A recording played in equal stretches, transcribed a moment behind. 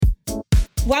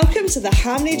Welcome to the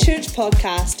Harmony Church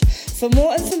podcast. For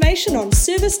more information on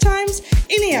service times,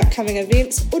 any upcoming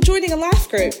events, or joining a life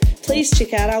group, please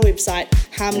check out our website,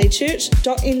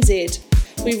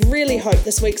 harmonychurch.nz. We really hope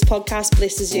this week's podcast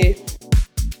blesses you.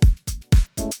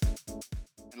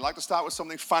 I'd like to start with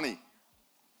something funny.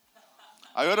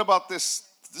 I heard about this.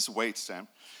 Wait, Sam.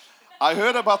 I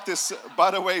heard about this. By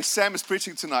the way, Sam is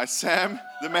preaching tonight. Sam,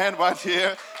 the man right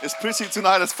here, is preaching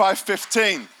tonight at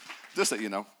 5:15. Just that you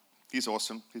know. He's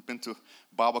awesome. He's been to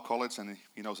Bible college and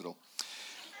he knows it all.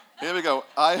 Here we go.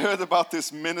 I heard about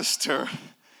this minister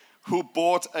who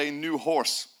bought a new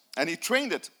horse. And he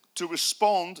trained it to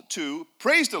respond to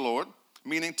praise the Lord,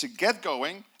 meaning to get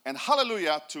going, and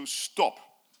hallelujah, to stop.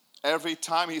 Every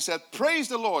time he said, praise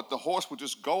the Lord, the horse would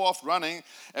just go off running.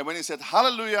 And when he said,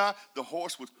 hallelujah, the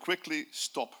horse would quickly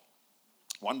stop.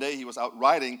 One day he was out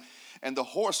riding and the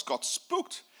horse got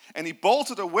spooked. And he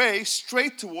bolted away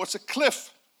straight towards a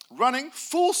cliff, running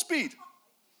full speed.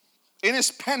 In his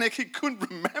panic, he couldn't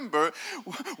remember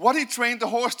what he trained the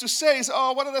horse to say. He said,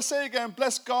 oh, what did I say again?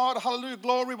 Bless God, hallelujah,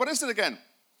 glory. What is it again?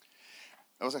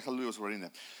 That was like hallelujah was already in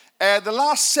there. At the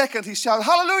last second, he shouted,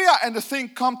 hallelujah, and the thing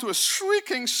come to a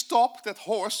shrieking stop, that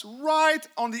horse, right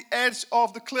on the edge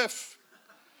of the cliff.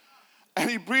 And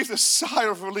he breathed a sigh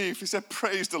of relief. He said,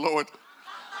 praise the Lord.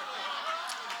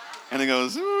 And he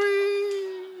goes,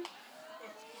 wee.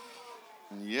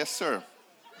 Yes, sir.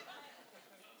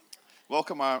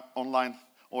 Welcome our online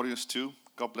audience too.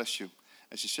 God bless you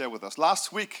as you share with us.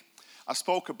 Last week, I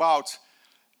spoke about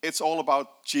it's all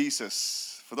about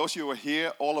Jesus. For those of you who are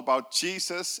here, all about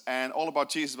Jesus, and all about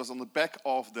Jesus was on the back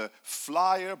of the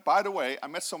flyer. By the way, I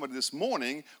met somebody this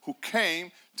morning who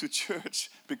came to church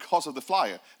because of the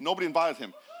flyer. Nobody invited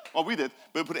him. Well, we did,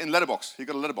 but we put it in letterbox. He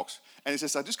got a letterbox. And he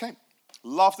says, I just came.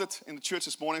 Loved it in the church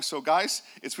this morning. So guys,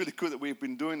 it's really good that we've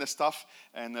been doing this stuff,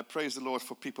 and praise the Lord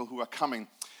for people who are coming.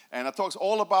 And I talked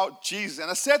all about Jesus.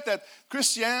 And I said that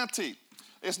Christianity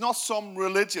is not some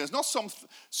religion. It's not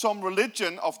some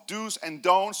religion of do's and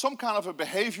don'ts, some kind of a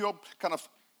behavioral kind of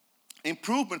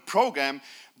improvement program.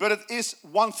 But it is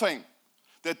one thing,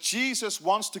 that Jesus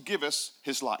wants to give us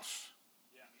his life.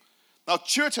 Now,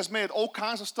 church has made all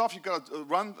kinds of stuff. You've got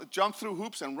to jump through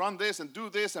hoops and run this and do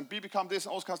this and become this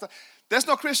and all kinds of stuff. That's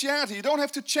not Christianity. You don't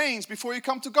have to change before you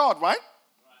come to God, right?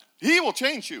 He will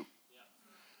change you.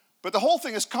 But the whole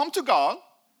thing is come to God.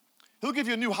 He'll give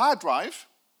you a new hard drive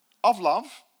of love.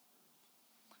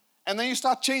 And then you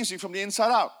start changing from the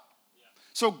inside out.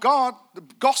 So God, the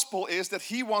gospel is that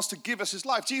he wants to give us his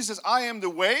life. Jesus says, I am the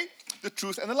way, the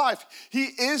truth, and the life. He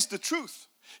is the truth.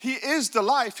 He is the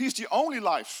life. He's the only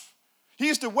life. He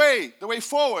is the way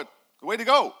forward, the way to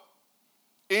go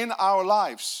in our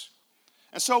lives.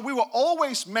 And so we were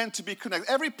always meant to be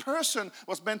connected. Every person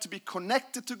was meant to be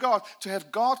connected to God, to have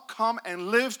God come and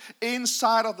live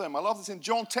inside of them. I love this in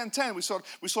John 10:10.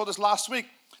 We saw this last week.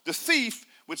 The thief,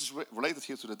 which is related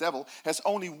here to the devil, has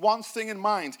only one thing in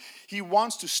mind. He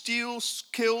wants to steal,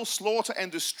 kill, slaughter, and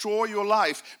destroy your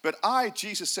life. But I,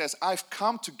 Jesus says, I've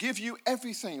come to give you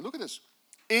everything. Look at this.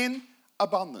 In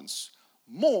abundance.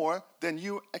 More than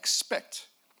you expect.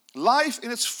 Life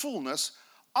in its fullness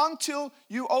until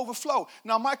you overflow.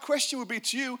 Now, my question would be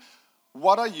to you,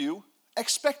 what are you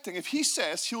expecting? If he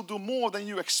says he'll do more than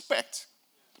you expect,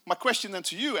 my question then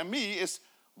to you and me is,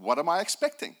 what am I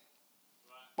expecting?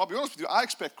 Well, I'll be honest with you, I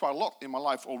expect quite a lot in my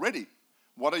life already.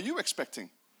 What are you expecting?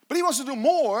 But he wants to do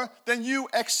more than you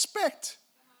expect.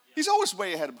 He's always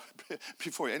way ahead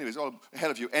before you anyway. He's all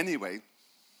ahead of you anyway.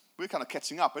 We're kind of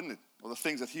catching up, isn't it? All the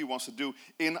things that he wants to do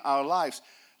in our lives.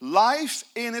 Life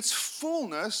in its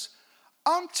fullness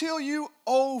until you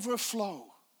overflow.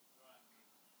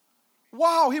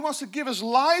 Wow, he wants to give us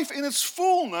life in its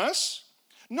fullness.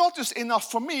 Not just enough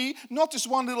for me, not just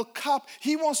one little cup.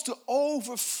 He wants to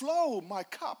overflow my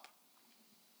cup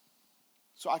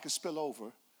so I can spill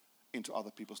over into other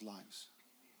people's lives.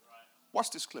 Watch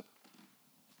this clip.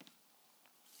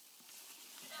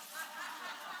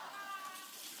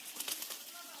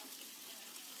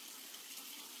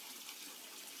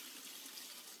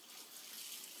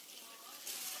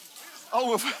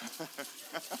 Oh,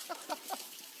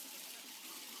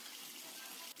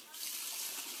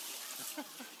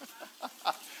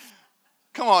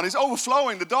 come on, he's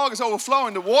overflowing. The dog is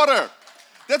overflowing the water.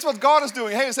 That's what God is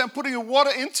doing. Hey, as I'm putting the water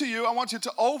into you, I want you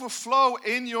to overflow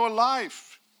in your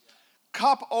life.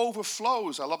 Cup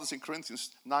overflows. I love this in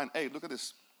Corinthians 9:8. Look at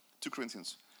this. 2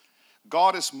 Corinthians.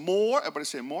 God is more, everybody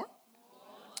say more.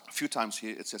 A few times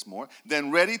here it says more.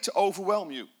 Then ready to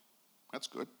overwhelm you. That's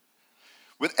good.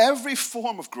 With every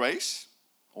form of grace,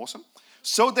 awesome,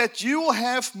 so that you will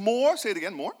have more, say it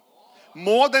again,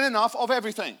 more than enough of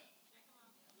everything.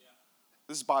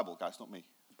 This is Bible, guys, not me.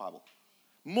 Bible.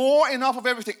 More enough of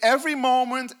everything, every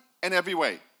moment and every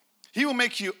way. He will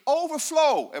make you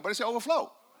overflow. Everybody say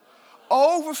overflow.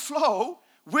 Overflow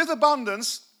with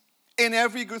abundance in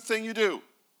every good thing you do.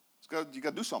 You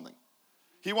got to do something.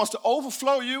 He wants to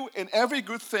overflow you in every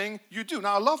good thing you do.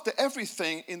 Now, I love the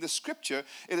everything in the scripture.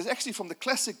 It is actually from the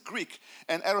classic Greek,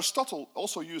 and Aristotle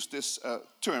also used this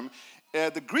term.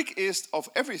 The Greek is of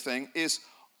everything is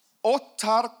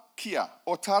autarkia.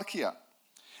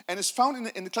 And it's found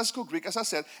in the classical Greek, as I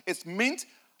said, it means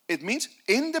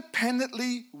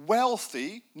independently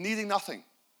wealthy, needing nothing.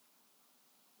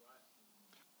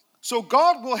 So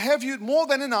God will have you more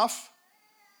than enough,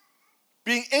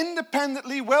 being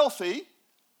independently wealthy,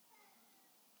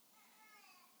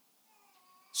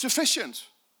 sufficient,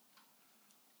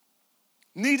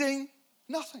 needing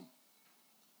nothing.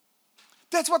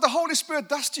 That's what the Holy Spirit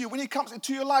does to you when He comes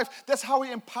into your life. That's how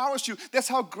He empowers you. That's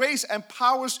how grace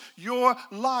empowers your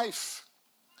life.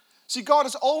 See, God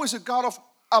is always a God of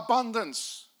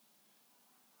abundance.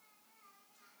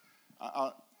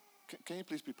 Can you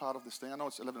please be part of this thing? I know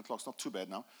it's 11 o'clock. It's not too bad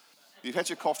now. You've had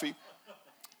your coffee.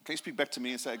 Can you speak back to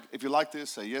me and say, if you like this,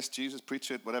 say, yes, Jesus, preach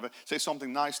it, whatever. Say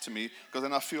something nice to me, because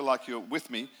then I feel like you're with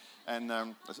me, and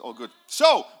that's all good.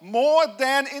 So, more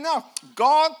than enough.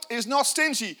 God is not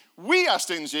stingy. We are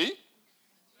stingy,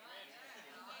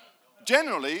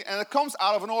 generally, and it comes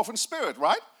out of an orphan spirit,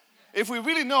 right? If we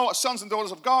really know sons and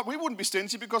daughters of God, we wouldn't be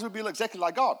stingy because we'd be exactly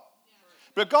like God.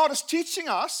 But God is teaching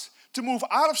us to move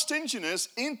out of stinginess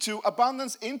into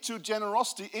abundance, into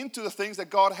generosity, into the things that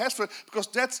God has for us, because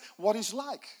that's what He's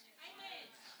like.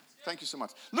 Thank you so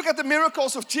much. Look at the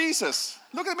miracles of Jesus.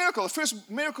 Look at the miracle. The first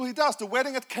miracle He does, the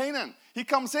wedding at Canaan. He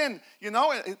comes in,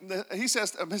 he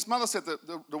says, his mother said,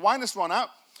 the wine has run out.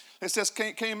 He says,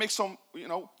 can you make some,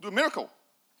 do a miracle?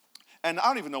 And I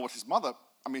don't even know what his mother,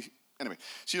 anyway,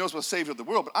 she knows what the Savior of the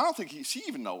world, but I don't think she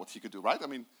even know what he could do, right?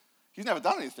 He's never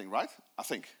done anything, right? I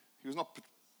think. He was not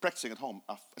practicing at home,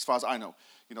 as far as I know,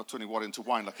 turning water into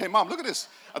wine. Like, hey, Mom, look at this.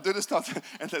 I did this stuff.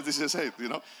 And then this is, hey,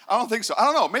 I don't think so. I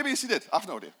don't know. Maybe he did. I have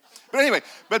no idea. But anyway,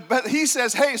 but he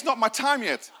says, hey, it's not my time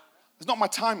yet. It's not my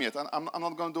time yet. I'm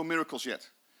not going to do miracles yet.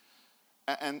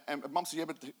 And Mom said, yeah,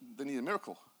 but they need a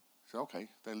miracle. I said, okay,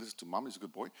 they listen to Mom. He's a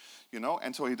good boy.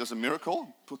 And so he does a miracle,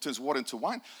 puts his water into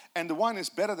wine. And the wine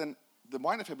is better than the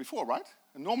wine they've had before, right?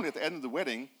 And normally at the end of the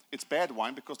wedding, it's bad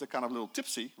wine because they're kind of a little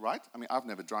tipsy, right? I've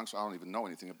never drunk, so I don't even know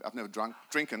anything. I've never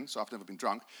drinking, so I've never been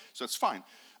drunk, so it's fine.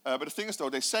 But the thing is, though,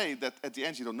 they say that at the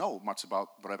end you don't know much about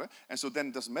whatever, and so then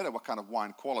it doesn't matter what kind of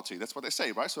wine quality. That's what they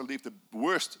say, right? So leave the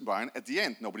worst wine at the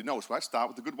end. Nobody knows, right? Start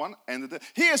with the good one.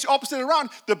 Here's the opposite around.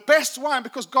 The best wine,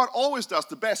 because God always does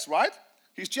the best, right?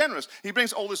 He's generous. He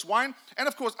brings all this wine, and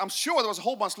of course, I'm sure there was a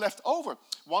whole bunch left over.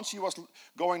 Once he was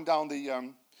going down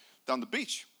the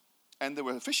beach, and there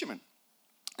were fishermen.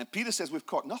 And Peter says, we've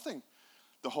caught nothing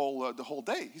the whole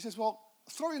day. He says, well,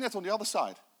 throw your net on the other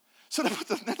side. So they put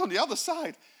the net on the other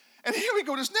side. And here we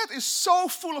go. This net is so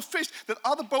full of fish that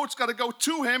other boats got to go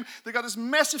to him. They got this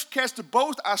massive catch. The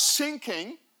boats are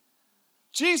sinking.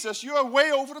 Jesus, you are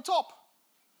way over the top.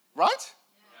 Right?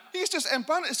 Yeah. He's just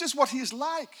abundant. It's just what he's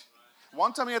like. Right.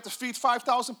 One time he had to feed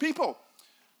 5,000 people.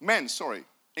 Men,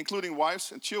 including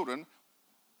wives and children.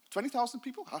 20,000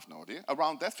 people? I have no idea.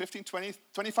 Around that, 15, 20,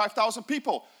 25,000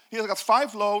 people. He has got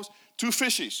 5 loaves, 2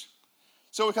 fishes.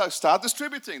 So we can start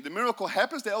distributing. The miracle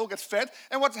happens, they all get fed.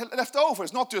 And what's left over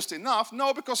is not just enough.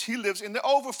 No, because he lives in the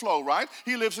overflow, right?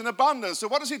 He lives in abundance. So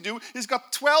what does he do? He's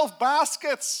got 12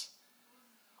 baskets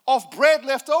of bread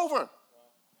left over.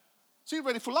 So you're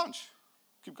ready for lunch.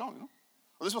 Keep going, Well,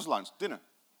 this was lunch, dinner.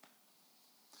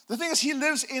 The thing is, he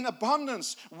lives in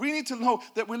abundance. We need to know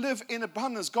that we live in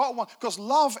abundance. God wants, because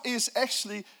love is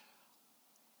actually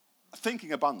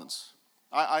thinking abundance.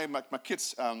 My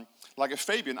kids, like if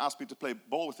Fabian asked me to play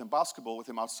ball with him, basketball with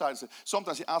him outside, so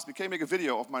sometimes he asked me, can you make a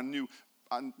video of my new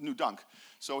dunk?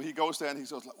 So he goes there and he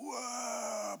goes like,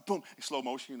 whoa, boom, in slow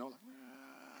motion, like,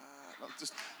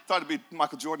 just try to be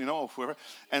Michael Jordan, or whoever.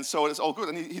 And so it's all good.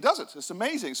 And he does it. It's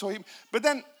amazing. But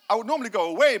then I would normally go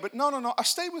away, but no, I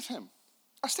stay with him.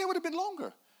 I stay with him a bit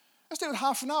longer. I stay with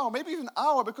half an hour, maybe even an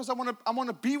hour, because I want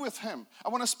to be with him. I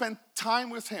want to spend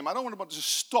time with him. I don't want to just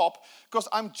stop, because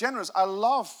I'm generous. I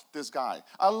love this guy.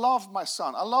 I love my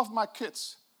son. I love my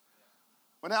kids.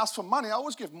 When they ask for money, I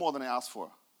always give more than I ask for.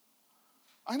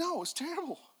 I know, it's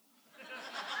terrible.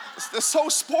 They're so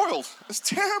spoiled. It's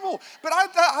terrible. But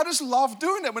I just love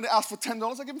doing that. When they ask for $10,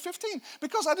 I give them 15.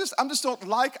 Because I'm just not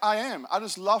like I am. I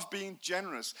just love being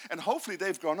generous. And hopefully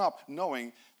they've grown up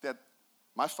knowing that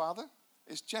my Father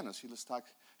is generous. He looks like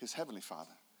his heavenly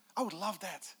Father. I would love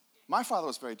that. My father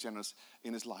was very generous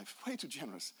in his life, way too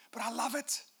generous. But I love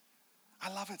it.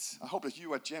 I love it. I hope that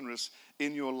you are generous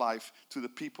in your life to the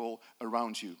people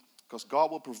around you, because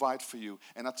God will provide for you.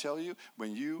 And I tell you,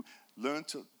 when you learn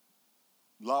to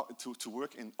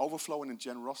work in overflow and in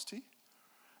generosity,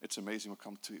 it's amazing what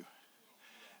comes to you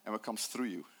and what comes through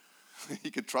you. He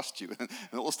can trust you, and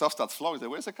all the stuff starts flowing.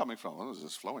 Where's it coming from? Oh, it's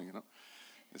just flowing, you know.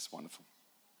 It's wonderful.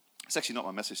 It's actually not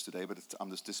my message today, but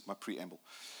this is my preamble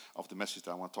of the message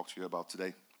that I want to talk to you about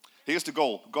today. Here's the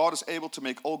goal. God is able to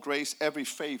make all grace, every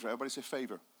favor. Everybody say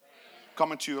favor.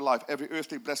 Come into your life, every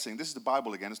earthly blessing. This is the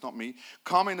Bible again, it's not me.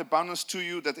 Come in abundance to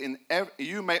you, that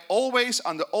you may always,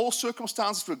 under all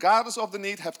circumstances, regardless of the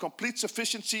need, have complete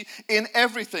sufficiency in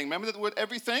everything. Remember that word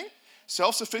everything?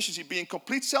 Self-sufficiency, being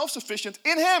complete self-sufficient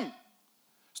in Him.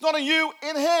 It's not in you,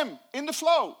 in Him, in the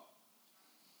flow.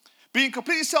 Being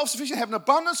completely self-sufficient, have an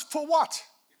abundance for what?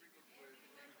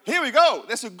 Here we go.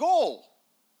 There's a goal.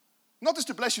 Not just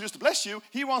to bless you, just to bless you.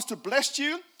 He wants to bless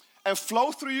you and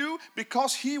flow through you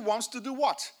because He wants to do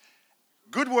what?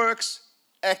 Good works,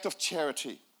 act of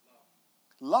charity.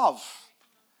 Love.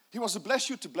 He wants to bless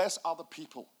you to bless other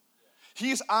people.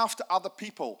 He is after other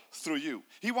people through you.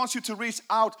 He wants you to reach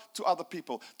out to other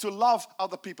people, to love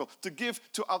other people, to give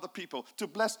to other people, to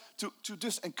bless, to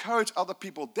just encourage other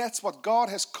people. That's what God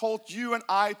has called you and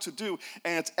I to do,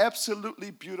 and it's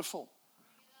absolutely beautiful.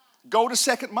 Go the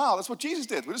second mile. That's what Jesus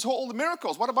did with all the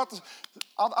miracles. What about the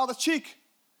other cheek?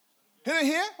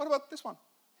 Here? What about this one?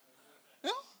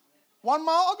 Yeah? 1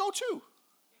 mile, I'll go 2.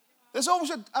 There's always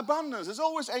an abundance. There's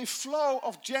always a flow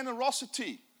of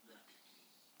generosity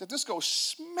that just goes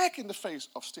smack in the face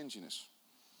of stinginess,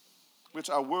 which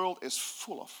our world is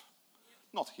full of.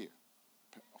 Not here,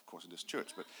 of course, in this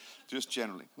church, but just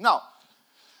generally. Now,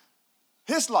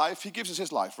 His life, He gives us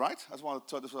His life, right? That's what I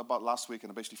told you about last week, and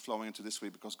I'm basically flowing into this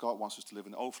week because God wants us to live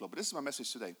in the overflow. But this is my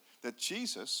message today, that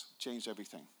Jesus changed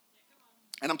everything.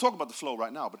 And I'm talking about the flow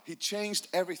right now, but He changed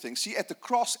everything. See, at the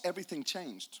cross, everything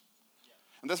changed.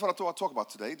 And that's what I thought I'd talk about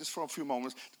today, just for a few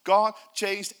moments. God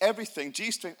changed everything.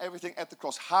 Jesus changed everything at the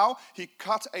cross. How? He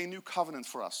cut a new covenant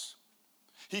for us.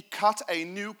 He cut a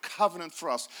new covenant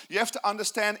for us. You have to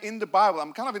understand in the Bible,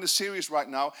 I'm kind of in a series right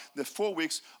now, the 4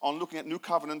 weeks on looking at new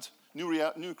covenant,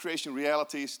 new creation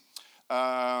realities,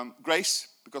 grace,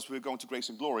 because we're going to grace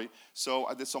and glory. So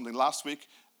I did something last week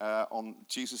on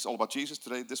Jesus, all about Jesus.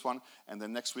 Today, this one, and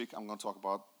then next week I'm going to talk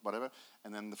about whatever,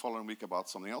 and then the following week about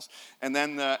something else, and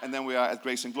then we are at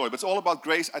grace and glory. But it's all about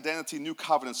grace, identity, new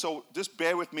covenant. So just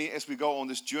bear with me as we go on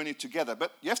this journey together.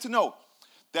 But you have to know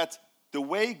that the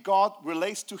way God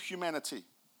relates to humanity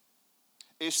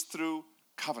is through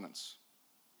covenants.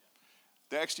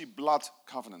 They're actually blood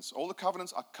covenants. All the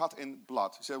covenants are cut in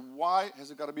blood. You say, why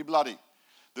has it got to be bloody?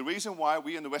 The reason why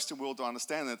we in the Western world don't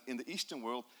understand it, in the Eastern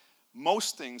world,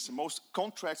 most things, most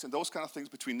contracts and those kind of things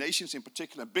between nations in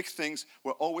particular, big things,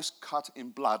 were always cut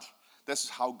in blood. This is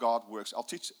how God works. I'll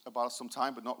teach about it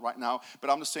sometime, but not right now. But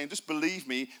I'm just saying, just believe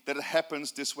me that it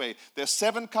happens this way. There's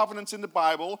 7 covenants in the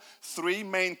Bible, 3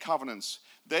 main covenants.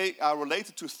 They are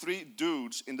related to 3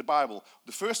 dudes in the Bible.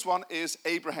 The first one is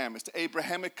Abraham. It's the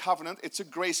Abrahamic covenant. It's a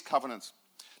grace covenant.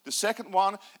 The second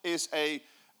one is a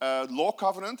law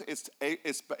covenant.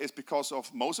 It's because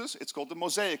of Moses. It's called the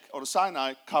Mosaic or the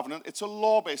Sinai covenant. It's a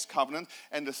law-based covenant.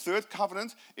 And the third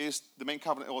covenant is the main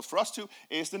covenant for us too,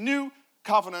 is the new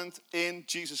covenant in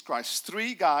Jesus Christ.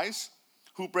 3 guys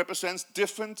who represents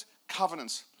different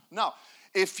covenants. Now,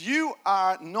 if you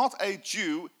are not a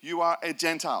Jew, you are a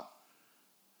Gentile.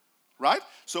 Right?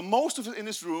 So most of us in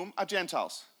this room are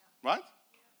Gentiles. Right?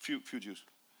 Few Jews.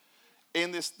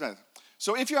 In this.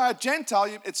 So if you are a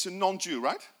Gentile, it's a non-Jew,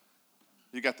 right?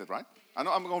 You get that, right? I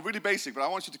know I'm going really basic, but I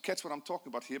want you to catch what I'm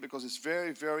talking about here because it's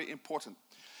very, very important.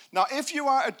 Now, if you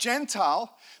are a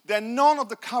Gentile, then none of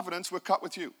the covenants were cut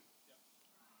with you.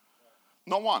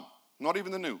 Not one. Not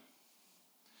even the new.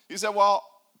 You say, well,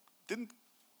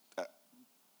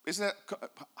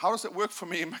 how does it work for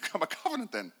me and become a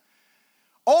covenant then?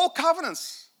 All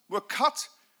covenants were cut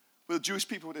with the Jewish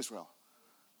people with Israel.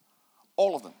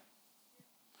 All of them.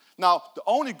 Now, the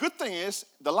only good thing is,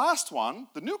 the last one,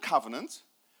 the new covenant,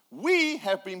 we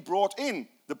have been brought in.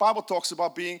 The Bible talks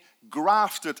about being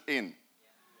grafted in.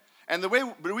 And the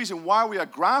reason why we are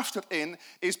grafted in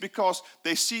is because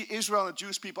they see Israel and the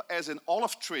Jewish people as an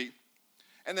olive tree.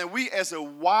 And then we as a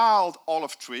wild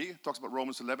olive tree, it talks about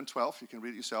Romans 11:12, you can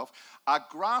read it yourself, are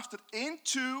grafted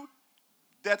into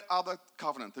that other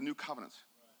covenant, the new covenant.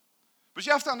 But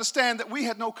you have to understand that we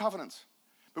had no covenant.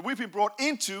 But we've been brought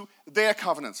into their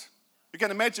covenant. You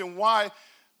can imagine why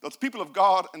the people of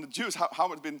God and the Jews,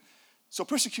 how it's been so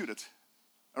persecuted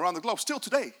around the globe, still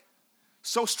today.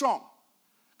 So strong.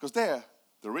 Because they're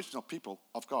the original people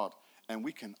of God. And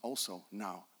we can also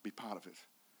now be part of it.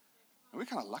 And we're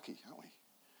kind of lucky, aren't we?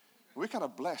 We're kind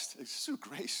of blessed. It's through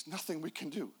grace, nothing we can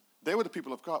do. They were the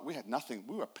people of God. We had nothing.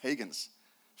 We were pagans,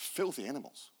 filthy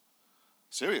animals.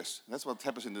 Serious. That's what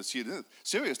happens in the sea.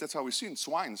 Serious. That's how we see in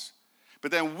swines.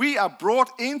 But then we are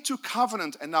brought into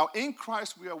covenant. And now in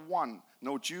Christ we are one.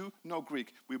 No Jew, no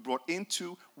Greek. We're brought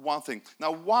into one thing.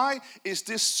 Now why is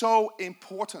this so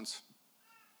important?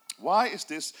 Why is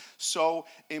this so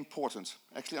important?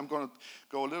 Actually, I'm going to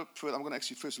go a little further. I'm going to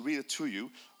actually first read it to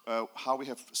you, how we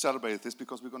have celebrated this,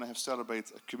 because we're going to have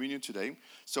celebrate communion today.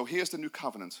 So here's the new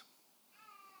covenant.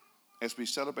 As we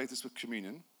celebrate this with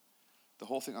communion, the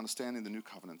whole thing understanding the new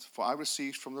covenant. For I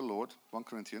received from the Lord, 1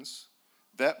 Corinthians,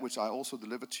 that which I also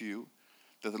delivered to you,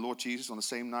 that the Lord Jesus, on the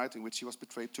same night in which he was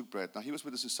betrayed, took bread. Now he was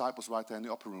with his disciples right there in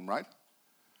the upper room, right?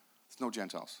 There's no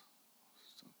Gentiles.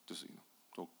 So just,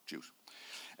 no Jews.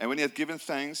 And when he had given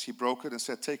thanks, he broke it and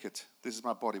said, take it. This is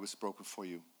my body which is broken for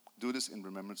you. Do this in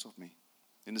remembrance of me.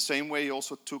 In the same way, he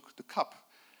also took the cup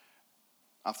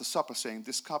after supper, saying,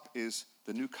 this cup is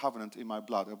the new covenant in my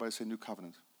blood. Everybody say new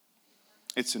covenant.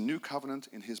 It's a new covenant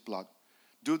in his blood.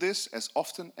 Do this as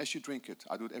often as you drink it.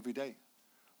 I do it every day.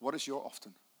 What is your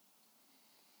often?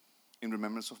 In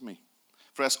remembrance of me.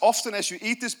 For as often as you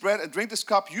eat this bread and drink this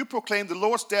cup, you proclaim the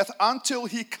Lord's death until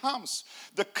he comes.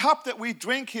 The cup that we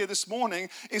drink here this morning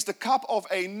is the cup of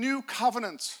a new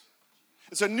covenant.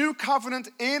 It's a new covenant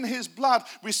in his blood.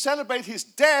 We celebrate his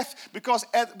death because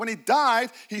when he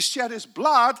died, he shed his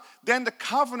blood. Then the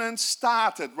covenant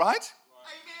started, right?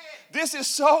 Amen. This is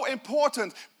so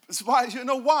important. It's why, you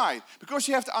know why? Because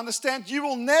you have to understand you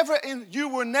were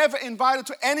never invited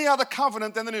to any other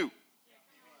covenant than the new.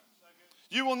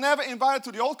 You will never invited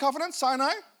to the old covenant,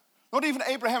 Sinai. Not even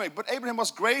Abrahamic, but Abraham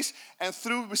was grace, and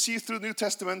we see through the New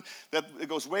Testament that it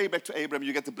goes way back to Abraham.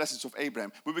 You get the blessings of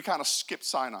Abraham. But we kind of skipped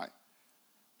Sinai.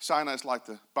 Sinai is like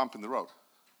the bump in the road.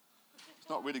 It's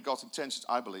not really God's intentions,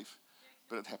 I believe,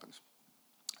 but it happens.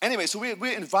 Anyway, so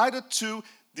we're invited to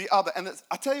the other. And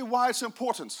I'll tell you why it's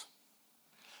important.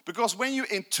 Because when you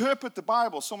interpret the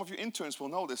Bible, some of you interns will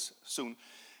know this soon,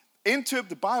 interpret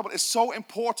the Bible is so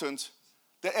important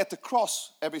that at the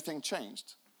cross, everything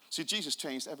changed. See, Jesus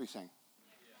changed everything.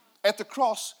 At the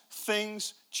cross,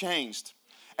 things changed.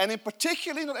 And in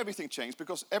particular, not everything changed,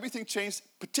 because everything changed,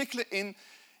 particularly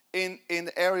in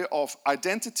the area of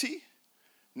identity,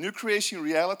 new creation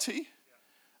reality,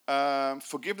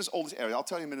 forgiveness, all this area. I'll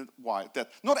tell you in a minute why. That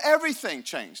not everything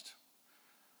changed.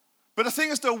 But the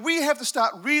thing is, though, we have to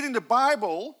start reading the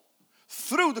Bible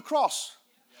through the cross.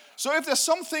 So if there's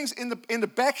some things in the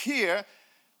back here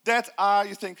that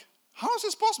you think, how is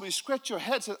this possible? You scratch your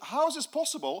head, say, how is this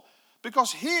possible?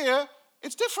 Because here,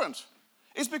 it's different.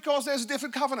 It's because there's a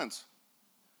different covenant.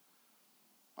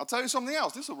 I'll tell you something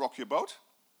else. This will rock your boat.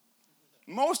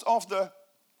 Most of the,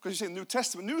 because you say New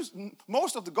Testament,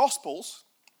 most of the Gospels,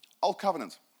 Old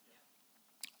Covenant.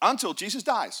 Until Jesus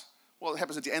dies. Well, it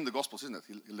happens at the end of the Gospels, isn't it?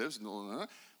 He lives,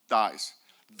 dies.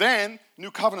 Then,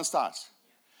 New Covenant starts.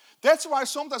 That's why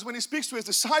sometimes when he speaks to his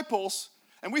disciples,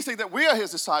 and we think that we are his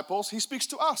disciples, he speaks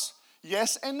to us.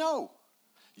 Yes and no.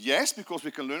 Yes, because we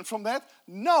can learn from that.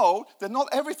 No, that not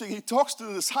everything he talks to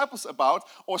the disciples about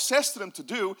or says to them to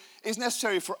do is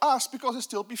necessary for us because it's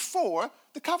still before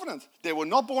the covenant. They were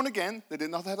not born again. They did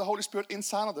not have the Holy Spirit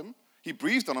inside of them. He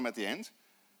breathed on them at the end.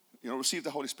 Received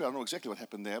the Holy Spirit. I don't know exactly what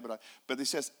happened there, but he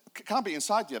says, can't be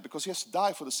inside yet because he has to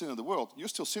die for the sin of the world. You're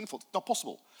still sinful. It's not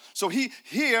possible. So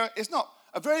here is not.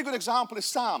 A very good example is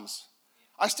Psalms.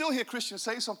 I still hear Christians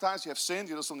say sometimes, you have sinned,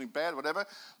 you do something bad, whatever.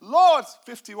 Lord,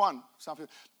 51, Psalm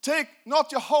 50, take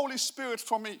not your Holy Spirit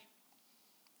from me.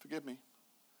 Forgive me.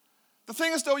 The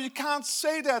thing is, though, you can't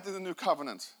say that in the New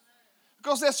Covenant.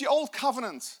 Because there's the Old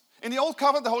Covenant. In the Old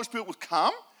Covenant, the Holy Spirit would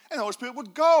come and the Holy Spirit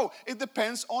would go. It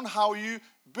depends on how you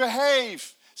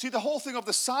behave. See, the whole thing of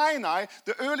the Sinai,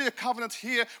 the earlier covenant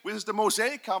here, which is the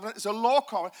Mosaic covenant, is a law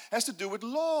covenant, has to do with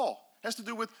law. Has to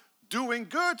do with doing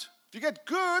good. If you get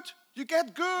good, you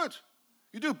get good.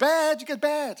 You do bad, you get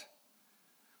bad.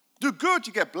 Do good,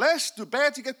 you get blessed. Do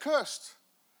bad, you get cursed.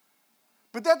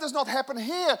 But that does not happen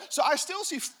here. So I still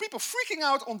see people freaking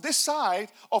out on this side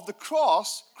of the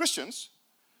cross, Christians.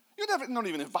 You're not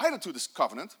even invited to this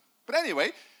covenant. But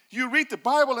anyway, you read the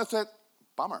Bible and say,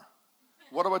 bummer.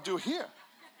 What do I do here?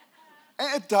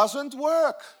 And it doesn't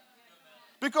work.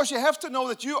 Because you have to know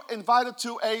that you're invited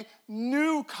to a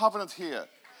new covenant here.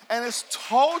 And it's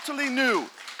totally new.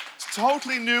 It's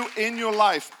totally new in your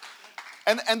life.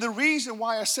 And the reason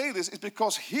why I say this is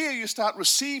because here you start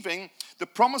receiving the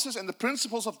promises and the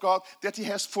principles of God that he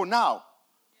has for now.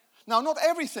 Now, not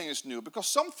everything is new because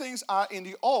some things are in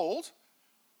the old,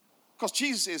 Because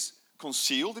Jesus is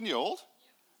concealed in the old,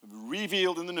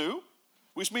 revealed in the new,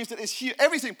 which means that it's here.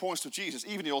 Everything points to Jesus,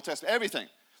 even the Old Testament, everything.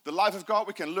 The life of God,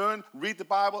 we can learn, read the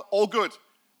Bible, all good.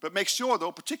 But make sure,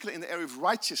 though, particularly in the area of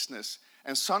righteousness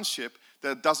and sonship,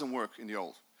 that it doesn't work in the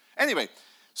old. Anyway,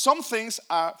 some things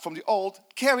are from the old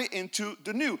carry into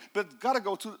the new, but got to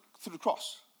go through the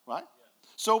cross, right? Yeah.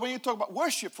 So when you talk about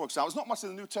worship, for example, there's not much in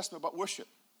the New Testament about worship.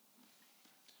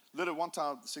 Little one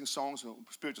time sing songs,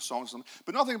 spiritual songs,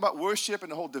 but nothing about worship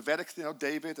and the whole Davidic,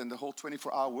 David and the whole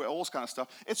 24-hour, all this kind of stuff.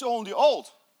 It's all in the old.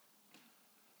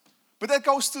 But that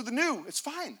goes through the new. It's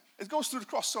fine. It goes through the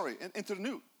cross, into the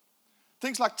new.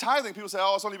 Things like tithing, people say,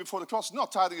 oh, it's only before the cross. No,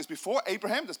 tithing is before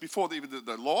Abraham. That's before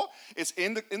the law. It's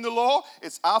in the law.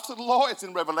 It's after the law. It's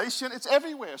in Revelation. It's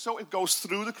everywhere. So it goes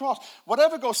through the cross.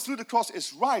 Whatever goes through the cross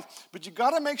is right. But you got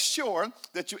to make sure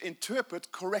that you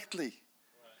interpret correctly. Right.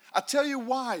 I tell you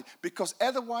why. Because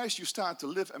otherwise you start to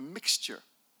live a mixture.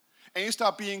 And you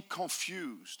start being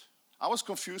confused. I was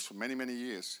confused for many, many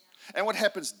years. And what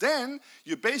happens then,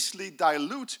 you basically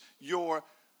dilute your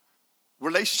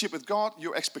relationship with God,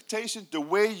 your expectation, the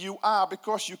way you are,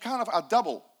 because you kind of are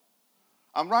double.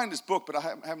 I'm writing this book, but I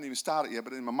haven't even started yet,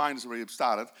 but in my mind it's already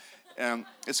started.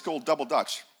 It's called Double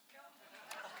Dutch.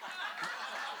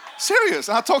 Serious,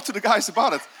 and I talked to the guys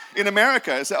about it. In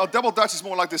America, I said, oh, Double Dutch is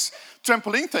more like this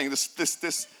trampoline thing.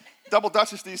 This Double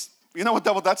Dutch is these, you know what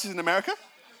Double Dutch is in America?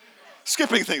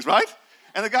 Skipping things, right?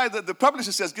 And the guy, the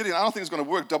publisher says, Gideon, I don't think it's going to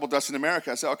work, Double Dutch in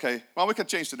America. I said, okay, well, we can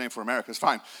change the name for America, it's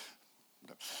fine.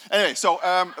 Anyway, so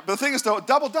but the thing is, though,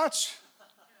 Double Dutch.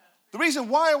 The reason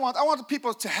why I want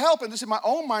people to help, and this is my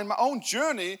own mind, my own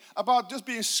journey, about just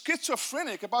being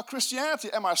schizophrenic about Christianity.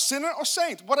 Am I a sinner or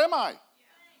saint? What am I?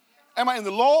 Am I in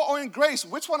the law or in grace?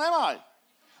 Which one am I?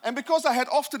 And because I had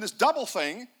often this double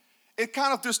thing, it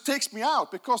kind of just takes me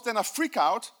out, because then I freak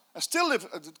out. I still live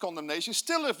with condemnation,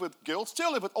 still live with guilt,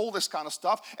 still live with all this kind of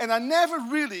stuff, and I never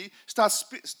really start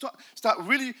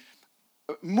really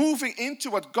moving into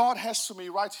what God has for me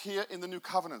right here in the new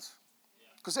covenant.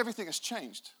 Because everything has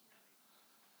changed.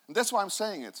 And that's why I'm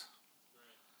saying it.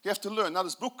 You have to learn. Now,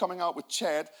 this book coming out with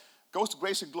Chad goes to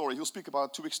Grace and Glory. He'll speak about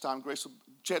it 2 weeks' time.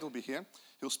 Chad will be here.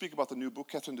 He'll speak about the new book.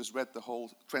 Catherine just read the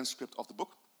whole transcript of the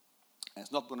book. And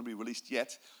it's not going to be released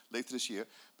yet, later this year,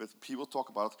 but he will talk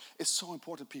about it. It's so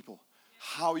important, people,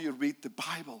 how you read the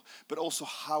Bible, but also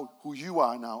who you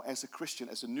are now as a Christian,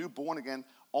 as a new born-again,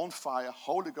 on fire,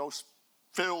 Holy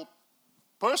Ghost-filled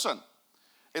person.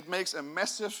 It makes a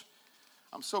massive...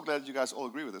 I'm so glad you guys all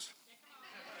agree with this.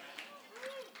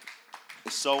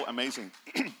 It's so amazing.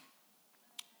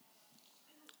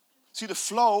 See, the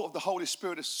flow of the Holy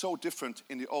Spirit is so different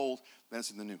in the old than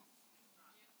it's in the new.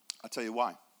 I'll tell you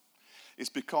why. It's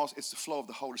because it's the flow of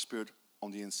the Holy Spirit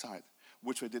on the inside,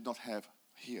 which we did not have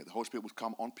here. The Holy Spirit would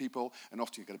come on people, and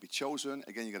often you got to be chosen.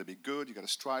 Again, you got to be good, you got to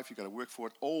strive, you got to work for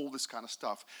it, all this kind of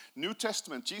stuff. New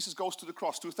Testament, Jesus goes to the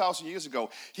cross 2,000 years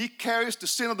ago. He carries the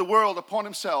sin of the world upon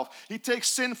himself. He takes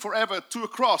sin forever to a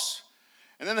cross.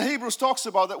 And then the Hebrews talks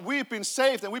about that we've been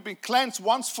saved and we've been cleansed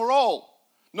once for all.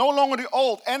 No longer the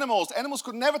old animals. Animals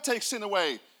could never take sin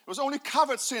away. It was only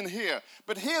covered sin here.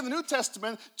 But here in the New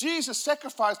Testament, Jesus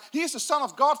sacrificed. He is the Son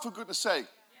of God, for goodness sake.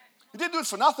 He didn't do it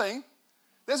for nothing.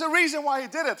 There's a reason why he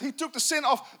did it. He took the sin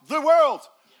of the world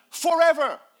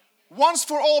forever. Once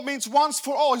for all means once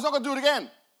for all. He's not going to do it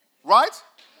again. Right?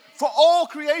 For all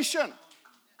creation.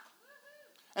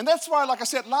 And that's why, like I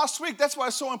said last week, that's why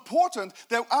it's so important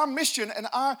that our mission and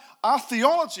our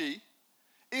theology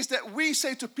is that we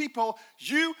say to people,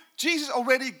 Jesus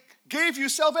already gave you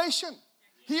salvation.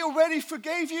 He already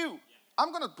forgave you.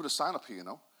 I'm going to put a sign up here,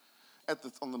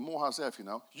 on the Morehouse Ave,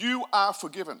 You are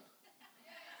forgiven.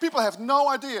 People have no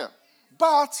idea.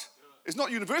 But it's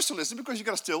not universalism, because you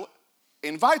got to still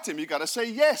invite him. You got to say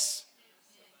yes.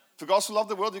 For God so loved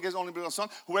the world, he gave his only begotten Son.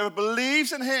 Whoever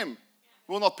believes in him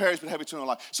will not perish but have eternal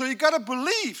life. So you got to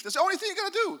believe. That's the only thing you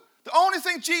got to do. The only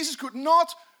thing Jesus could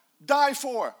not die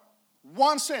for.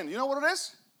 One sin. You know what it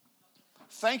is?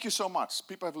 Thank you so much.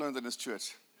 People have learned in this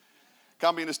church.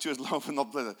 Can't be in this church alone and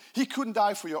not live. He couldn't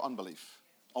die for your unbelief.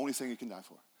 Only thing he can die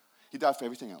for. He died for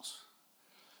everything else.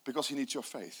 Because he needs your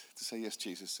faith to say yes,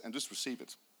 Jesus, and just receive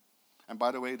it. And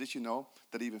by the way, did you know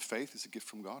that even faith is a gift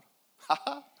from God?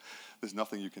 There's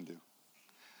nothing you can do.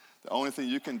 The only thing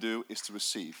you can do is to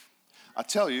receive. I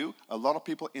tell you, a lot of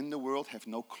people in the world have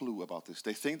no clue about this.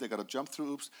 They think they got to jump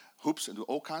through hoops and do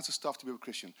all kinds of stuff to be a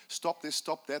Christian. Stop this,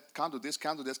 stop that, can't do this,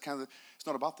 can't do this, can't do that. It's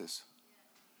not about this.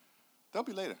 That'll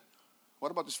be later.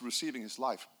 What about just receiving his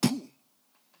life? Boom!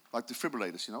 Like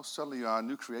defibrillators, suddenly you are a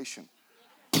new creation.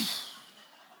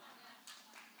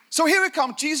 So So here we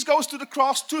come. Jesus goes to the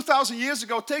cross 2,000 years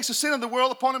ago, takes the sin of the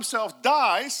world upon himself,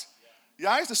 dies.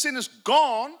 Yes, the sin is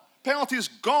gone. Penalty is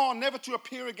gone, never to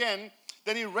appear again.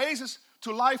 Then he raises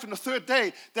to life on the third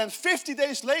day. Then 50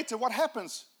 days later, what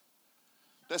happens?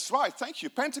 That's right, thank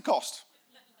you. Pentecost.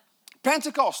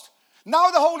 Pentecost. Now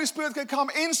the Holy Spirit can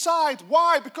come inside.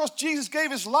 Why? Because Jesus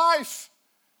gave his life.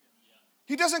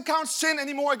 He doesn't count sin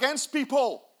anymore against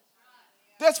people.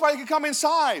 That's why he can come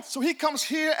inside. So he comes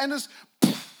here and is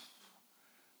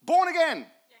born again.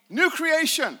 New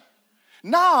creation.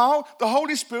 Now the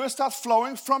Holy Spirit starts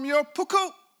flowing from your puku.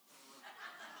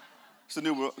 It's a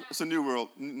new word. It's a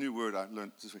new word I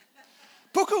learned this week.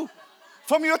 Puku.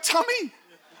 From your tummy.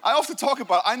 I often talk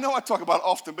about, I know I talk about it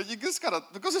often, but you just gotta,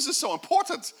 because this is so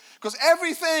important. Because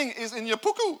everything is in your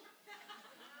puku.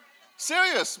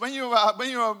 Serious. When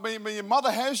your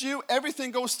mother has you, everything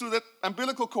goes through that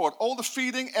umbilical cord. All the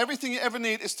feeding, everything you ever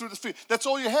need is through the feed. That's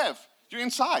all you have. You're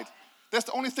inside. That's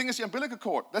the only thing is the umbilical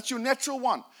cord. That's your natural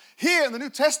one. Here in the New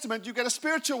Testament, you get a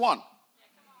spiritual one.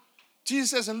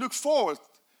 Jesus says in Luke 4,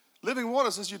 living water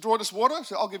says, you draw this water,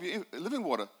 so I'll give you living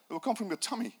water. It will come from your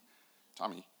tummy.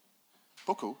 Tummy.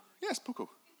 Puku? Yes, puku.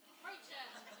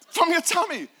 From your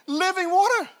tummy. Living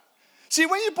water. See,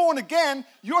 when you're born again,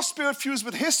 your spirit fused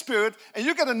with his spirit, and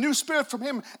you get a new spirit from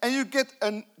him, and you get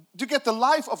the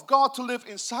life of God to live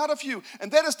inside of you.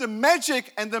 And that is the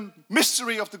magic and the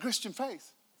mystery of the Christian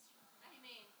faith.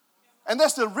 And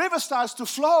that's the river starts to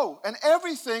flow, and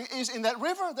everything is in that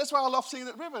river. That's why I love singing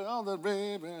that river. Oh, the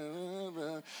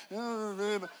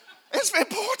river. It's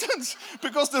important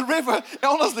because the river,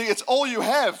 honestly, it's all you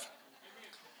have.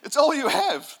 It's all you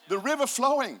have. The river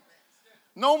flowing.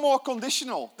 No more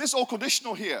conditional. This is all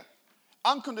conditional here.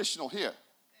 Unconditional here.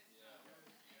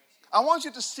 I want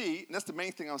you to see, and that's the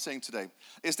main thing I'm saying today,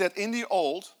 is that in the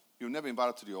old, you're never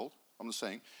invited to the old, I'm just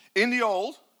saying, in the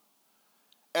old,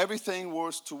 everything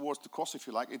was towards the cross, if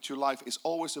you like. It's your life is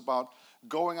always about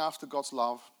going after God's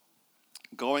love,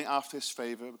 going after his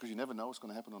favor, because you never know what's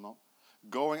going to happen or not,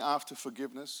 going after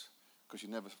forgiveness, because you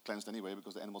never cleansed anyway,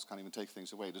 because the animals can't even take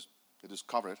things away, they just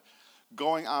cover it,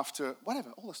 going after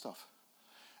whatever, all the stuff.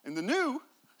 In the new,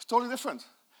 it's totally different.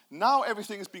 Now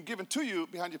everything has been given to you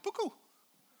behind your puku.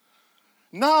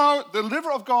 Now the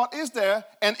river of God is there,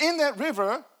 and in that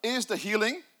river is the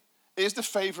healing, is the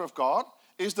favor of God,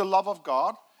 is the love of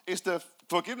God, is the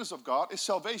forgiveness of God, is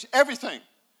salvation. Everything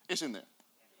is in there.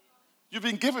 You've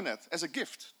been given it as a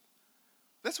gift.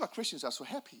 That's why Christians are so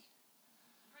happy.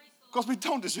 Because we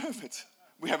don't deserve it.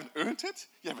 We haven't earned it.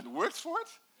 You haven't worked for it.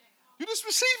 You just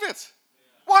receive it.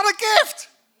 What a gift!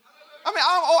 I mean,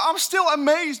 I'm still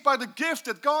amazed by the gift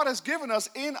that God has given us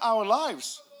in our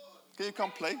lives. Can you come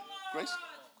play, Grace?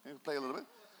 Can you play a little bit?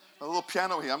 A little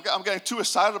piano here. I'm getting too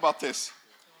excited about this.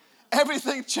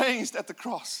 Everything changed at the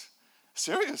cross.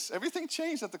 Serious. Everything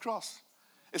changed at the cross.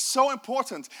 It's so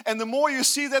important. And the more you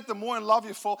see that, the more in love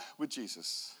you fall with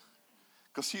Jesus.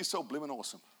 Because he is so blimmin'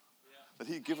 awesome. That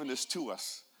he's given this to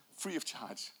us free of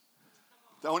charge.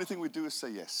 The only thing we do is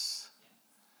say yes.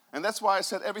 And that's why I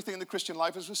said everything in the Christian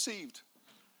life is received.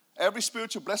 Every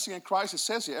spiritual blessing in Christ, it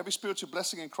says here, every spiritual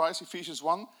blessing in Christ, Ephesians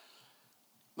 1.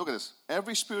 Look at this.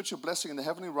 Every spiritual blessing in the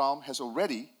heavenly realm has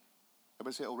already,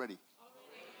 everybody say already.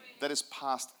 That is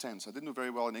past tense. I didn't do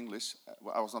very well in English.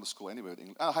 I was not at school anyway.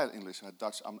 I had English, I had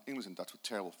Dutch. English and Dutch were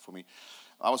terrible for me.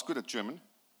 I was good at German,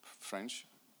 French,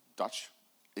 Dutch,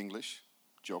 English,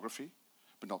 geography,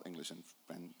 but not English and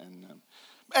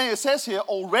it says here,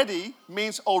 already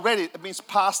means already. It means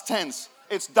past tense.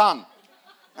 It's done.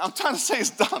 I'm trying to say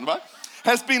it's done, right?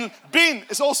 Has been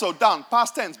is also done.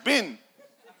 Past tense, been.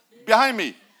 Behind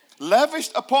me.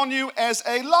 Lavished upon you as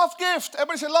a love gift.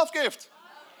 Everybody say love gift.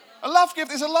 A love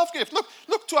gift is a love gift.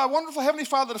 Look to our wonderful Heavenly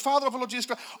Father, the Father of our Lord Jesus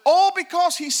Christ. All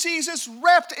because he sees us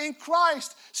wrapped in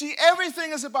Christ. See,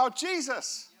 everything is about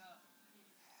Jesus.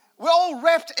 We're all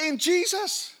wrapped in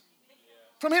Jesus.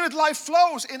 From him, life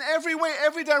flows in every way,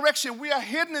 every direction. We are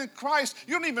hidden in Christ.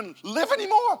 You don't even live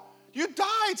anymore. You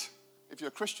died, if you're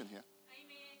a Christian here.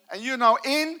 Amen. And you're now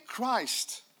in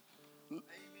Christ. Amen.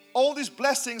 All these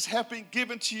blessings have been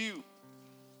given to you.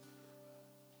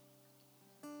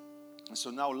 And so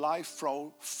now life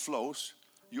flows,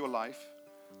 your life,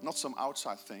 not some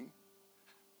outside thing.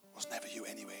 It was never you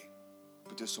anyway.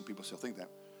 But there's some people still think that.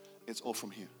 It's all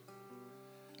from here.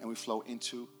 And we flow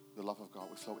into the love of God.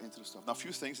 We flow into the stuff. Now, a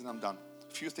few things and I'm done.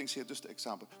 A few things here, just an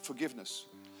example. Forgiveness.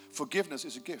 Forgiveness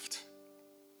is a gift.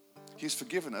 He's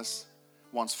forgiven us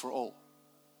once for all.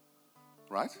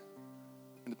 Right?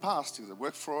 In the past, you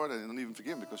worked for it and don't even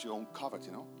forgive because you're all covered,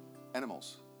 you know.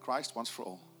 Animals. Christ once for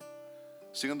all.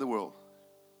 Sin in the world.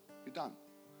 You're done.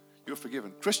 You're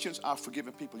forgiven. Christians are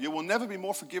forgiven people. You will never be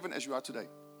more forgiven as you are today,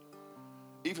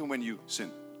 even when you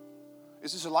sin.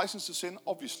 Is this a license to sin?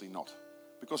 Obviously not.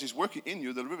 Because he's working in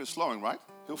you, the river is flowing, right?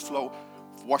 He'll flow,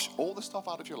 wash all the stuff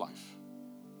out of your life.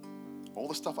 All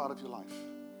the stuff out of your life.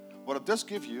 What it does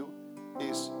give you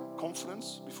is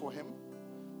confidence before him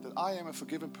that I am a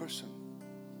forgiven person.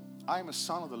 I am a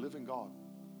son of the living God.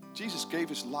 Jesus gave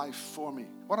his life for me.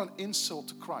 What an insult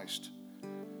to Christ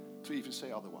to even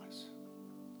say otherwise.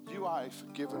 You are a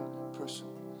forgiven person.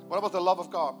 What about the love of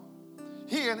God?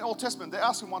 Here in the Old Testament, they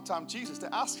asked him one time, Jesus, they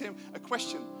asked him a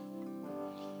question.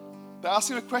 They asked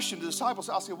him a question. The disciples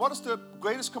asked him, what is the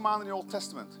greatest command in the Old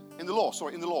Testament? In the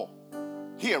law.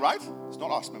 Here, right? It's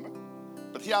not us, remember?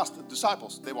 But he asked the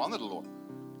disciples. They were under the law.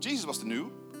 Jesus was the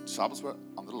new. The disciples were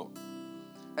under the law.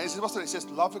 And he says, what's that? He says,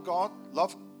 love God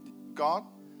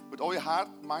with all your heart,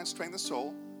 mind, strength, and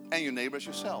soul, and your neighbor as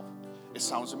yourself. It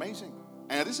sounds amazing.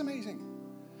 And it is amazing.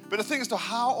 But the thing is,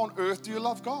 how on earth do you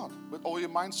love God? With all your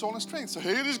mind, soul, and strength. So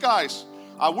here these guys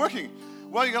are working.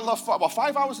 Well, you got to love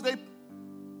 5 hours a day,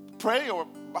 pray, or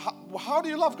how do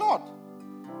you love God?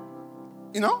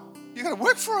 You know, you got to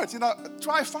work for it. You know,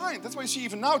 try find. That's why you see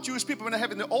even now Jewish people, when they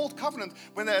have in the old covenant,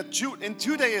 when they're in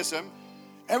Judaism,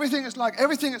 everything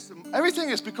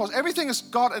is because everything is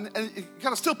God, and you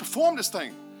got to still perform this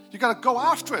thing. You got to go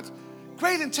after it.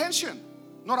 Great intention.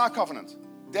 Not our covenant.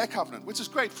 Their covenant, which is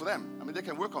great for them. I mean, they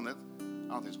can work on it. I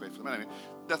don't think it's great for them anyway.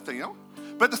 That thing, you know.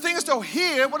 But the thing is, though,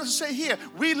 here, what does it say here?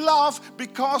 We love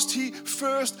because he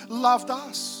first loved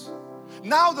us.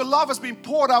 Now the love has been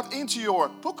poured out into your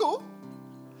puku.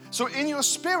 So in your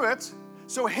spirit,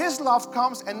 so his love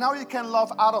comes, and now you can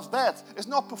love out of that. It's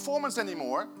not performance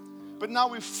anymore, but now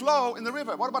we flow in the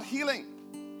river. What about healing?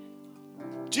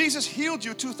 Jesus healed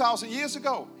you 2,000 years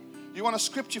ago. You want a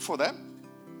scripture for that?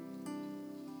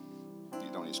 You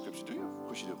don't need scripture, do you? Of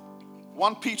course you do.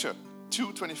 1 Peter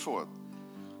 2:24.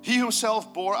 He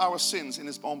himself bore our sins in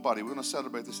his own body. We're going to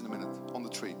celebrate this in a minute on the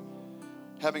tree.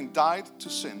 Having died to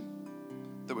sin,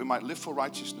 that we might live for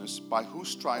righteousness, by whose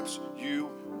stripes you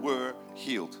were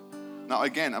healed. Now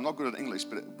again, I'm not good at English,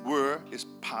 but were is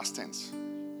past tense.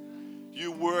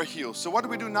 You were healed. So what do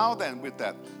we do now then with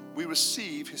that? We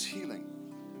receive his healing.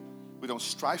 We don't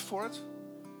strive for it.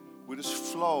 We just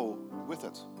flow with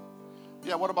it.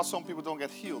 Yeah, what about some people don't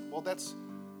get healed? Well, that's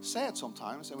sad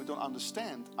sometimes, and we don't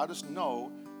understand. I just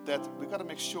know that we got to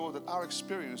make sure that our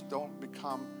experience don't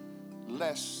become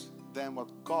less than what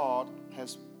God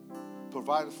has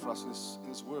provided for us in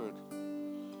his word.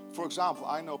 For example,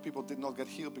 I know people did not get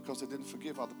healed because they didn't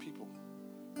forgive other people.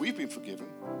 We've been forgiven,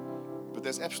 but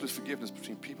there's absolute forgiveness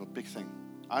between people, big thing.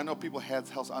 I know people had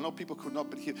health. I know people could not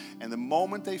be healed. And the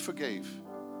moment they forgave,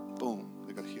 boom,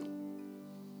 they got healed.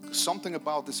 There's something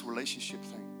about this relationship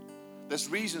thing. There's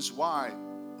reasons why,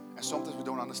 and sometimes we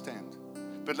don't understand.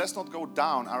 But let's not go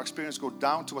down, our experience go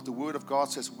down to what the Word of God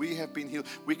says. We have been healed.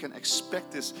 We can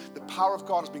expect this. The power of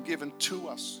God has been given to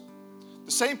us.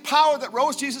 The same power that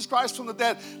rose Jesus Christ from the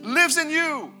dead lives in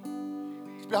you.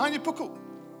 It's behind your puku.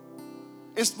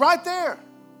 It's right there.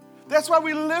 That's why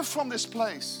we live from this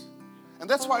place. And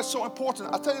that's why it's so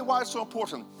important. I'll tell you why it's so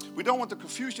important. We don't want the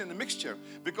confusion and the mixture,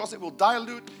 because it will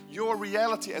dilute your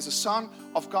reality as a son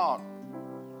of God.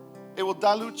 It will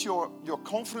dilute your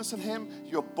confidence in him,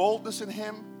 your boldness in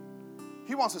him.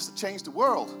 He wants us to change the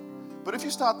world. But if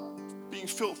you start being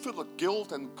filled with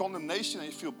guilt and condemnation, and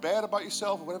you feel bad about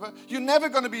yourself or whatever, you're never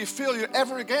going to be a failure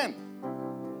ever again.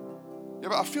 Yeah,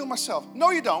 but I feel myself. No,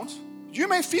 you don't. You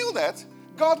may feel that.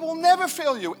 God will never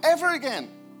fail you ever again.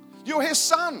 You're his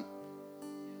son.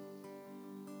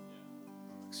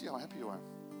 See how happy you are.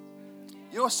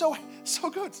 You're so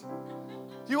good.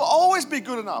 You will always be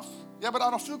good enough. Yeah, but I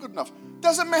don't feel good enough.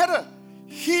 Doesn't matter.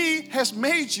 He has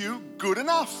made you good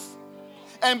enough.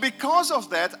 And because of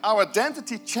that, our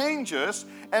identity changes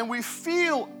and we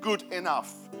feel good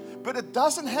enough. But it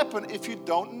doesn't happen if you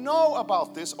don't know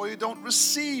about this or you don't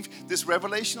receive this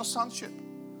revelation of sonship.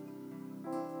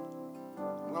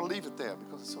 I'm going to leave it there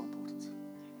because it's so important.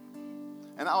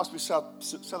 And now as we start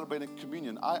celebrating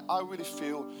communion, I really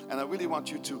feel and I really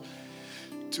want you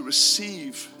to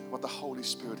receive what the Holy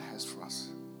Spirit has for us.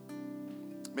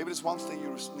 Maybe there's one thing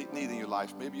you need in your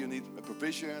life. Maybe you need a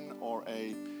provision or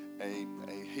a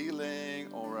healing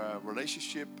or a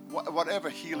relationship, whatever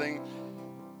healing.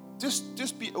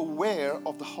 Just be aware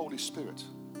of the Holy Spirit.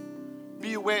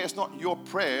 Be aware it's not your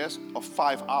prayers of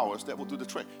 5 hours that will do the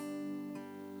trick.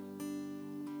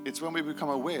 It's when we become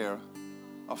aware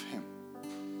of him.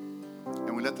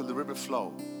 And we let the river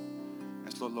flow.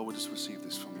 And Lord, we just receive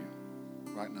this from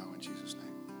you right now in Jesus' name.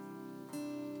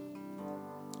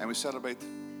 And we celebrate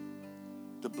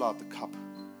the blood, the cup.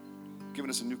 given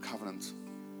us a new covenant.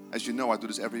 As you know, I do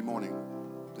this every morning.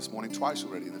 This morning twice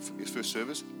already in the first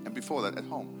service, and before that at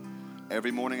home.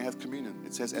 Every morning I have communion.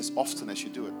 It says as often as you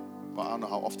do it. Well, I don't know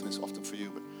how often is often for you,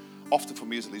 but often for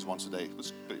me is at least once a day.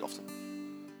 It's very often.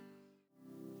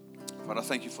 Father, I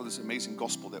thank you for this amazing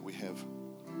gospel that we have.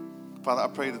 Father, I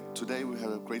pray that today we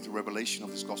have a greater revelation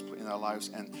of this gospel in our lives,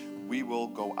 and we will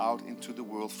go out into the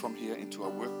world from here, into our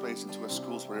workplace, into our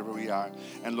schools, wherever we are.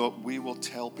 And Lord, we will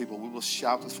tell people, we will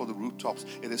shout it for the rooftops.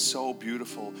 It is so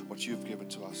beautiful what you've given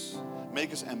to us.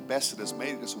 Make us ambassadors,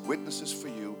 make us witnesses for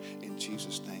you in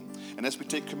Jesus' name. And as we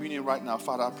take communion right now,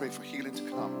 Father, I pray for healing to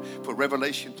come, for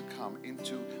revelation to come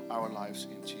into our lives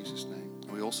in Jesus' name.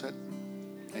 And we all said,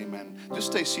 amen.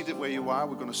 Just stay seated where you are.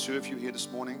 We're going to serve you here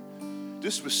this morning.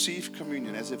 Just receive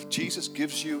communion as if Jesus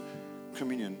gives you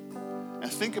communion.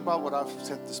 And think about what I've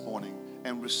said this morning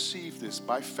and receive this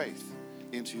by faith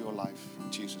into your life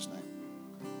in Jesus' name.